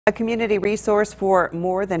A community resource for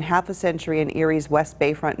more than half a century in Erie's West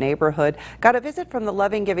Bayfront neighborhood got a visit from the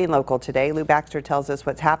Loving Giving local today. Lou Baxter tells us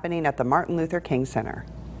what's happening at the Martin Luther King Center.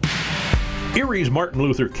 Erie's Martin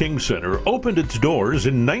Luther King Center opened its doors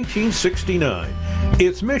in 1969.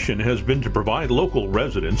 Its mission has been to provide local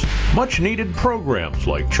residents much-needed programs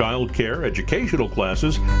like child care, educational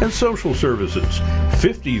classes, and social services.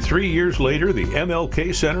 53 years later, the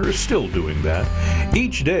MLK Center is still doing that.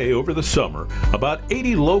 Each day over the summer, about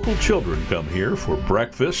 80 local children come here for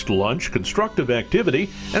breakfast, lunch, constructive activity,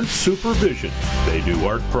 and supervision. They do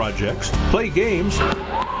art projects, play games,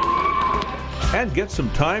 and get some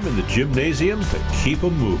time in the gymnasium to keep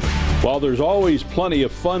them moving. While there's always plenty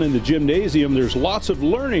of fun in the gymnasium, there's lots of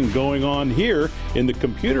learning going on here in the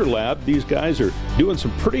computer lab. These guys are doing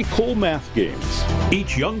some pretty cool math games.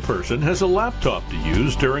 Each young person has a laptop to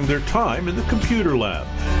use during their time in the computer lab.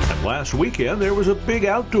 And last weekend there was a big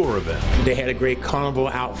outdoor event. They had a great carnival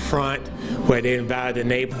out front where they invited the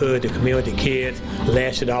neighborhood, the community kids,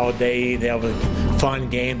 lasted all day. There was fun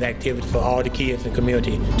game activity for all the kids in the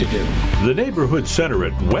community to do. The neighborhood center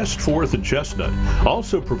at West 4th and Chestnut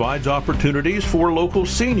also provides opportunities for local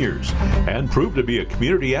seniors and proved to be a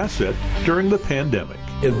community asset during the pandemic.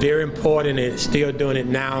 It's very important, and it's still doing it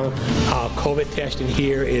now. COVID testing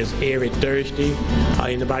here is every Thursday.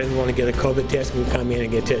 Anybody who want to get a COVID test can come in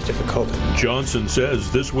and get tested for COVID. Johnson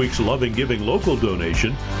says this week's Loving Giving local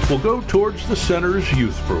donation will go towards the center's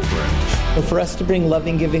youth programs. For us to bring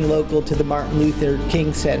Loving Giving local to the Martin Luther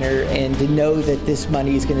King Center and to know that this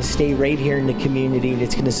money is going to stay right here in the community and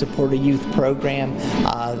it's going to support a youth program.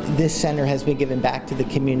 This center has been given back to the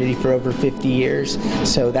community for over 50 years,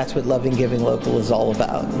 so that's what Loving Giving local is all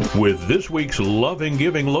about. With this week's Loving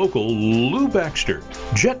Giving local, Lou Baxter,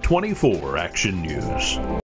 Jet 24 Action News.